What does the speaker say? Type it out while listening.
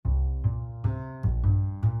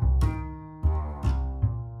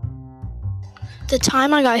the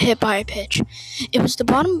time I got hit by a pitch. It was the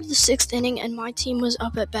bottom of the sixth inning and my team was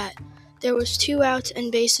up at bat. There was 2 outs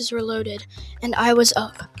and bases were loaded, and I was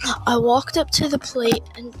up. I walked up to the plate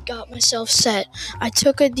and got myself set. I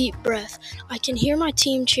took a deep breath. I can hear my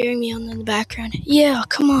team cheering me on in the background. "Yeah,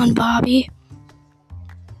 come on, Bobby."